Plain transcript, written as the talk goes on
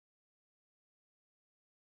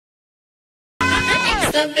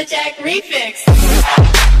of the Jack Refix.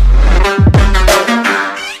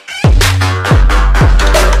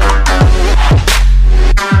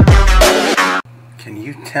 Can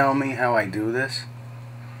you tell me how I do this?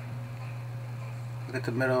 Look at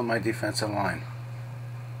the middle of my defensive line.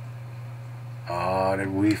 Oh,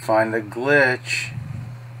 did we find the glitch?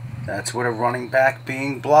 That's with a running back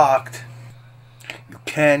being blocked. You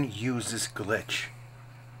can use this glitch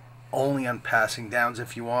only on passing downs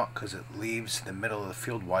if you want, because it leaves the middle of the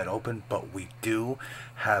field wide open, but we do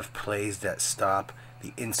have plays that stop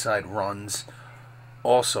the inside runs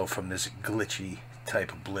also from this glitchy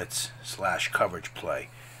type of blitz / coverage play.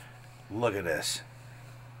 Look at this.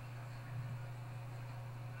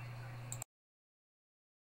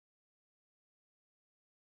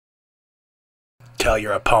 Tell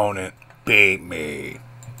your opponent, beat me.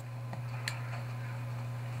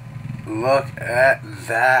 Look at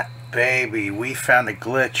that, baby. We found a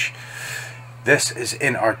glitch. This is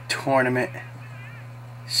in our tournament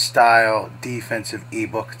style defensive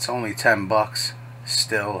ebook. It's only $10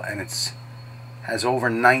 still, and it's has over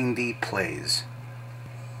 90 plays.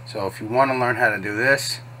 So if you want to learn how to do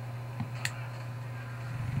this,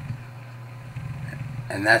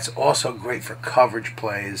 and that's also great for coverage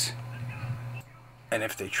plays, and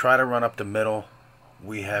if they try to run up the middle,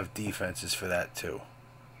 we have defenses for that too.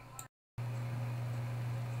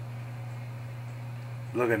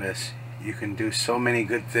 Look at this. You can do so many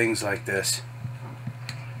good things like this.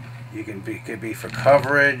 You can be, could be for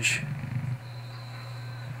coverage.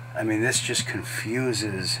 I mean, this just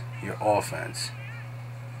confuses your offense.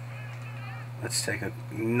 Let's take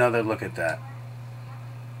another look at that.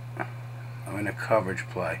 I'm in a coverage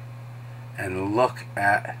play. And look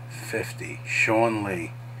at 50. Sean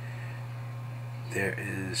Lee. There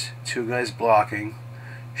is two guys blocking.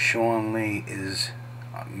 Sean Lee is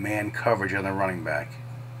man coverage on the running back.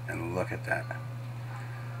 And look at that.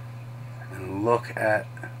 And look at,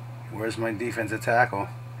 where's my defensive tackle?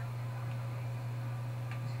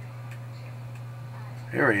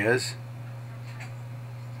 Here he is.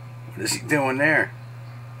 What is he doing there?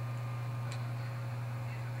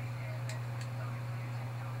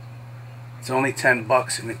 It's only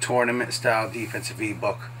 $10 in the tournament style defensive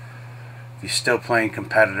ebook. If you're still playing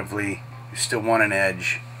competitively, you still want an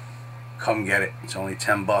edge, come get it. It's only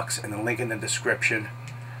 $10, and the link in the description.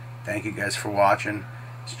 Thank you guys for watching.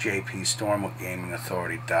 It's JP Storm with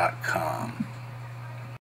GamingAuthority.com.